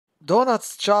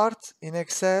Donuts chart in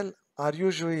Excel are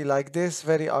usually like this,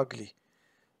 very ugly.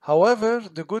 However,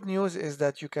 the good news is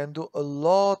that you can do a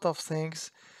lot of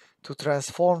things to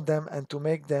transform them and to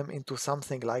make them into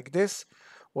something like this,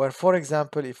 where, for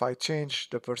example, if I change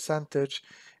the percentage,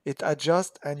 it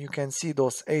adjusts and you can see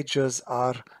those edges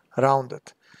are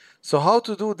rounded. So how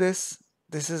to do this?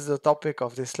 This is the topic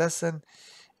of this lesson.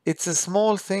 It's a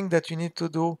small thing that you need to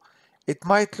do. It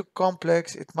might look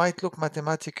complex, it might look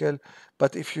mathematical,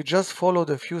 but if you just follow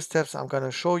the few steps I'm going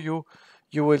to show you,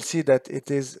 you will see that it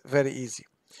is very easy.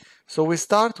 So we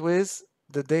start with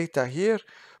the data here.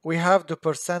 We have the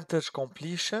percentage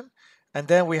completion, and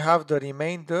then we have the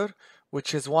remainder,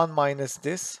 which is 1 minus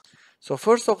this. So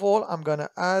first of all, I'm going to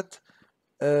add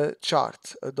a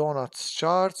chart, a donuts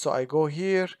chart. So I go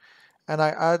here and I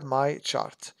add my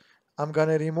chart. I'm going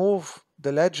to remove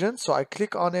the legend. So I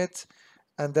click on it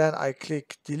and then I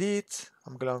click delete.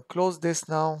 I'm going to close this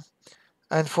now.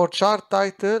 And for chart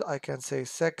title, I can say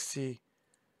SEXY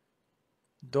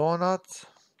Doughnut.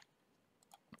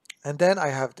 And then I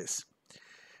have this.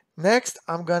 Next,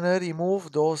 I'm gonna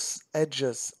remove those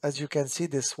edges. As you can see,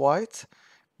 this white.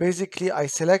 Basically, I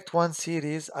select one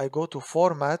series, I go to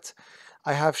format,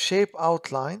 I have shape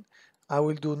outline, I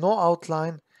will do no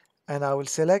outline, and I will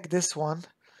select this one.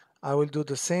 I will do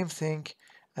the same thing,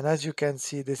 and as you can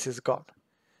see, this is gone.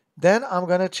 Then I'm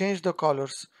gonna change the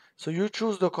colors. So you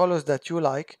choose the colors that you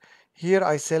like. Here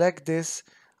I select this,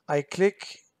 I click,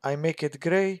 I make it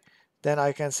gray, then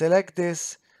I can select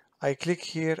this, I click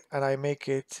here and I make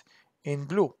it in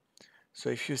blue.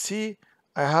 So if you see,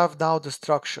 I have now the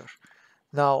structure.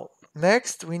 Now,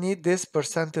 next we need this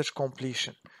percentage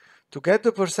completion. To get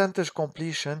the percentage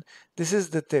completion, this is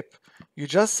the tip. You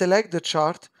just select the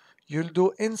chart, you'll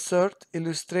do insert,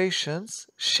 illustrations,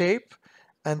 shape,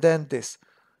 and then this.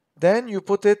 Then you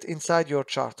put it inside your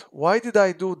chart. Why did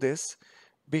I do this?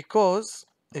 Because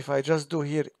if I just do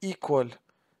here equal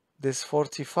this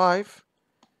 45,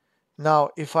 now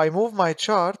if I move my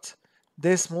chart,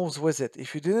 this moves with it.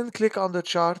 If you didn't click on the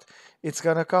chart, it's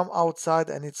gonna come outside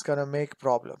and it's gonna make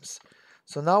problems.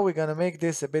 So now we're gonna make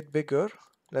this a bit bigger.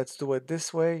 Let's do it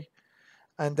this way.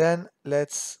 And then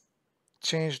let's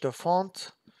change the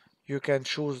font. You can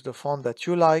choose the font that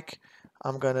you like.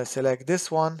 I'm gonna select this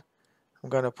one. I'm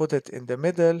gonna put it in the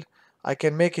middle. I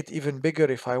can make it even bigger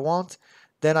if I want.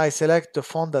 Then I select the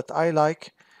font that I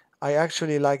like. I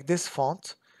actually like this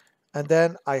font, and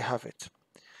then I have it.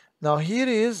 Now here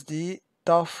is the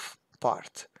tough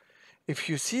part. If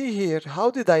you see here,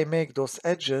 how did I make those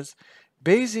edges?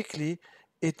 Basically,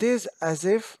 it is as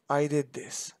if I did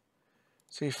this.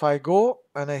 So if I go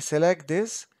and I select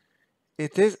this,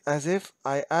 it is as if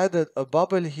I added a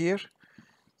bubble here,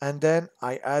 and then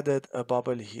I added a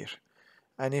bubble here.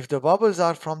 And if the bubbles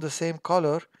are from the same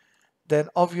color, then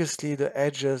obviously the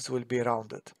edges will be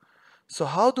rounded. So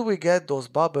how do we get those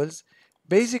bubbles?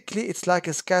 Basically, it's like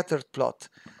a scattered plot.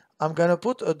 I'm gonna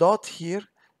put a dot here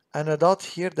and a dot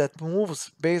here that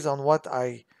moves based on what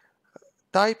I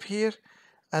type here,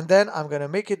 and then I'm gonna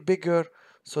make it bigger,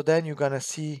 so then you're gonna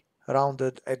see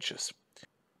rounded edges.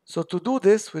 So to do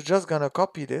this, we're just gonna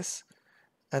copy this,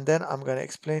 and then I'm gonna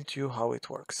explain to you how it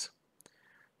works.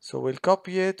 So we'll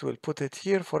copy it, we'll put it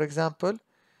here, for example,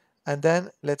 and then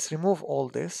let's remove all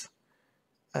this,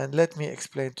 and let me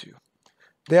explain to you.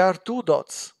 There are two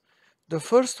dots. The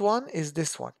first one is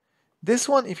this one. This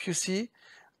one, if you see,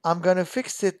 I'm gonna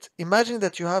fix it. Imagine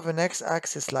that you have an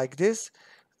x-axis like this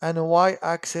and a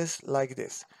y-axis like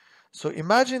this. So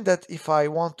imagine that if I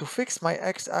want to fix my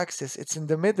x-axis, it's in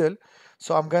the middle,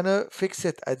 so I'm gonna fix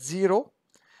it at 0.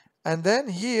 And then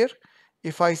here,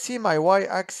 if I see my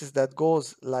y-axis that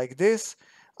goes like this,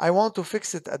 I want to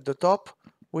fix it at the top,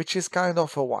 which is kind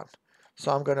of a 1.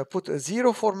 So I'm gonna put a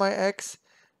 0 for my x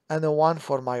and a 1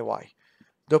 for my y.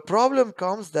 The problem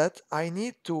comes that I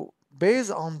need to,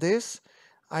 based on this,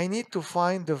 I need to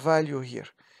find the value here.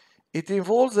 It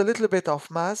involves a little bit of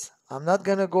math. I'm not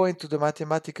gonna go into the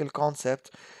mathematical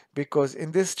concept because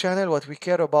in this channel what we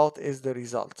care about is the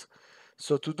result.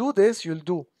 So to do this, you'll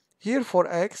do here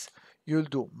for x, you'll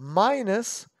do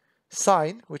minus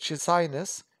sine, which is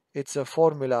sinus. It's a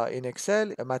formula in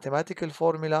Excel, a mathematical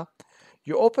formula.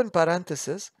 You open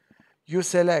parentheses, you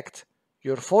select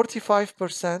your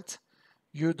 45%,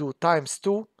 you do times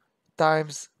 2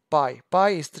 times pi. Pi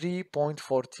is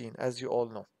 3.14, as you all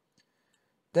know.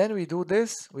 Then we do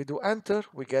this, we do enter,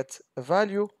 we get a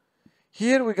value.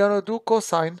 Here we're gonna do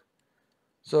cosine.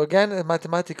 So again, a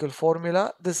mathematical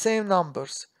formula, the same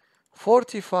numbers.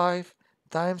 45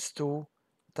 times 2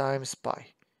 times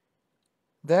pi.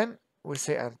 Then we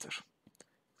say enter.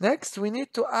 Next, we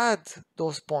need to add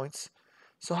those points.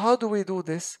 So how do we do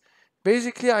this?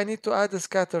 Basically, I need to add a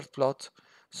scattered plot.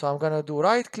 So I'm going to do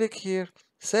right click here,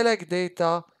 select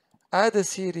data, add a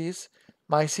series.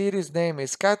 My series name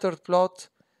is scattered plot,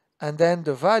 and then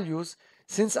the values.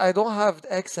 Since I don't have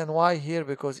X and Y here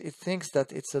because it thinks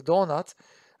that it's a donut,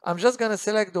 I'm just going to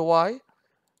select the Y,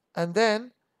 and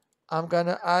then I'm going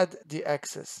to add the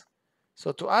X's.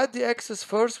 So to add the X's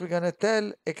first, we're going to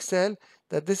tell Excel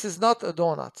that this is not a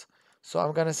donut. So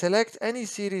I'm going to select any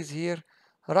series here,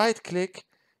 right click,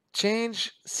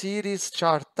 change series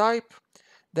chart type.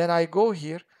 Then I go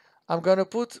here. I'm going to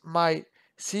put my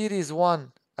series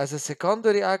 1 as a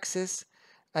secondary axis,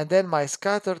 and then my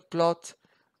scattered plot,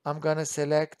 I'm going to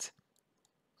select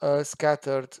a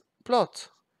scattered plot.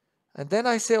 And then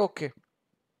I say OK.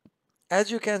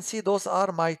 As you can see, those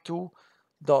are my two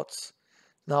dots.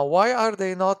 Now, why are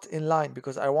they not in line?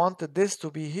 Because I wanted this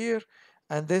to be here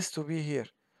and this to be here.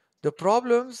 The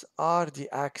problems are the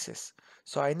axis.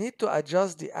 So I need to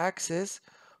adjust the axis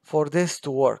for this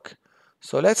to work.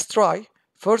 So let's try.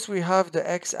 First, we have the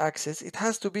x-axis. It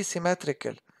has to be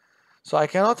symmetrical. So I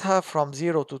cannot have from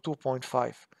 0 to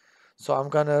 2.5. So I'm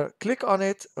going to click on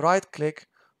it, right click,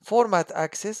 format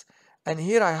axis, and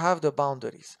here I have the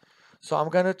boundaries. So I'm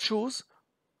going to choose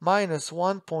minus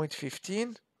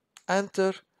 1.15,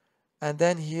 enter, and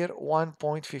then here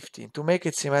 1.15 to make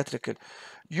it symmetrical.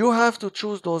 You have to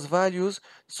choose those values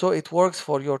so it works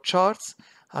for your charts.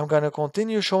 I'm going to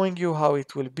continue showing you how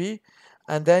it will be,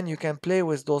 and then you can play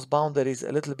with those boundaries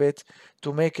a little bit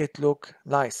to make it look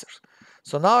nicer.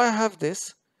 So now I have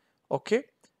this. Okay,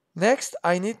 next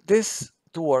I need this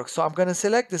to work. So I'm going to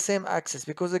select the same axis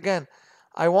because again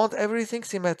I want everything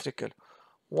symmetrical.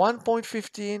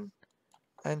 1.15,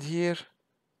 and here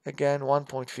again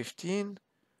 1.15.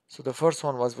 So the first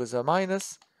one was with a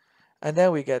minus, and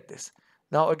then we get this.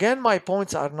 Now again my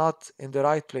points are not in the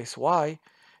right place. Why?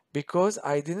 Because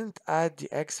I didn't add the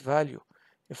X value.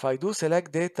 If I do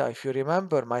select data, if you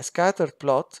remember my scattered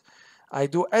plot, I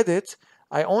do edit,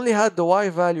 I only had the Y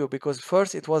value because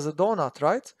first it was a donut,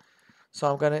 right? So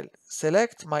I'm gonna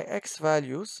select my X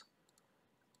values,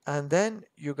 and then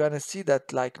you're gonna see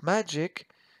that like magic,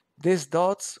 these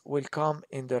dots will come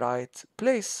in the right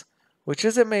place, which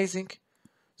is amazing.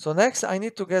 So next I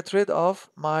need to get rid of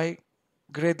my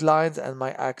grid lines and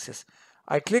my axis.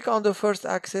 I click on the first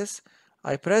axis,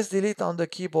 I press delete on the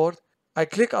keyboard, I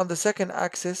click on the second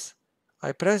axis,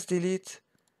 I press delete,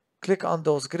 click on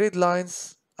those grid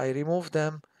lines, I remove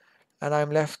them, and I'm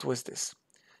left with this.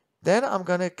 Then I'm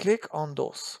gonna click on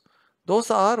those. Those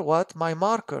are what? My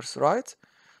markers, right?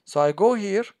 So I go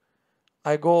here,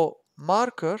 I go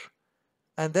marker,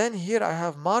 and then here I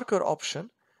have marker option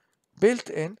built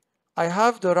in. I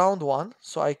have the round one,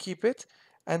 so I keep it,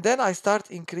 and then I start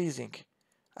increasing.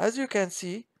 As you can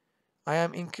see, I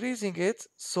am increasing it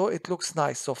so it looks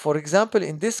nice. So for example,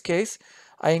 in this case,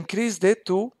 I increased it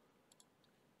to,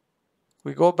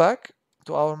 we go back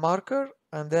to our marker,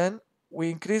 and then we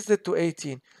increased it to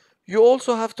 18. You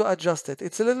also have to adjust it.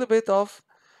 It's a little bit of,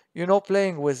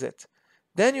 playing with it.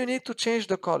 Then you need to change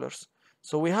the colors.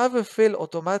 So we have a fill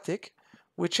automatic.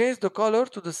 We change the color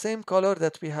to the same color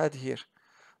that we had here.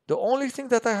 The only thing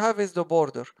that I have is the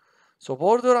border. So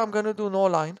border, I'm going to do no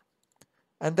line.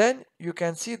 And then you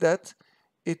can see that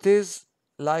it is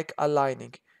like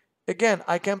aligning. Again,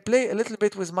 I can play a little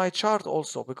bit with my chart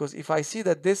also, because if I see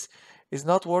that this is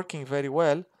not working very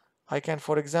well, I can,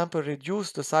 for example,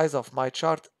 reduce the size of my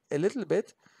chart a little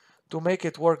bit to make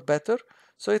it work better.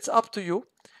 So it's up to you.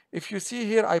 If you see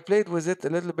here, I played with it a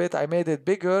little bit, I made it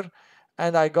bigger,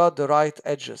 and I got the right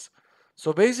edges.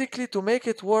 So basically, to make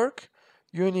it work,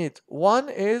 you need, one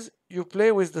is you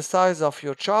play with the size of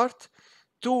your chart.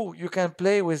 Two, you can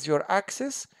play with your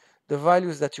axis, the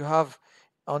values that you have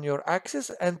on your axis.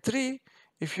 And three,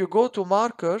 if you go to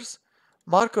markers,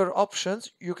 marker options,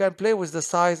 you can play with the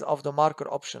size of the marker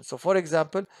option. So for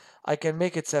example, I can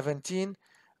make it 17,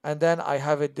 and then I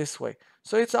have it this way.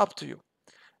 So it's up to you.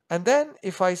 And then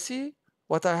if I see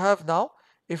what I have now,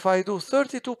 if I do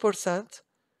 32%,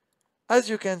 as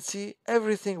you can see,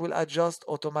 everything will adjust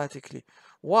automatically.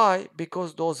 Why?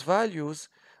 Because those values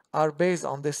are based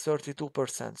on this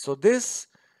 32%. So this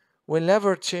will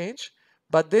never change,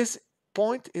 but this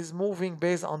point is moving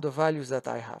based on the values that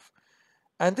I have.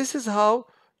 And this is how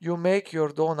you make your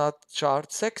donut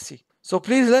chart sexy. So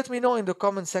please let me know in the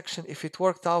comment section if it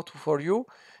worked out for you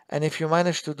and if you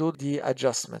managed to do the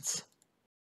adjustments.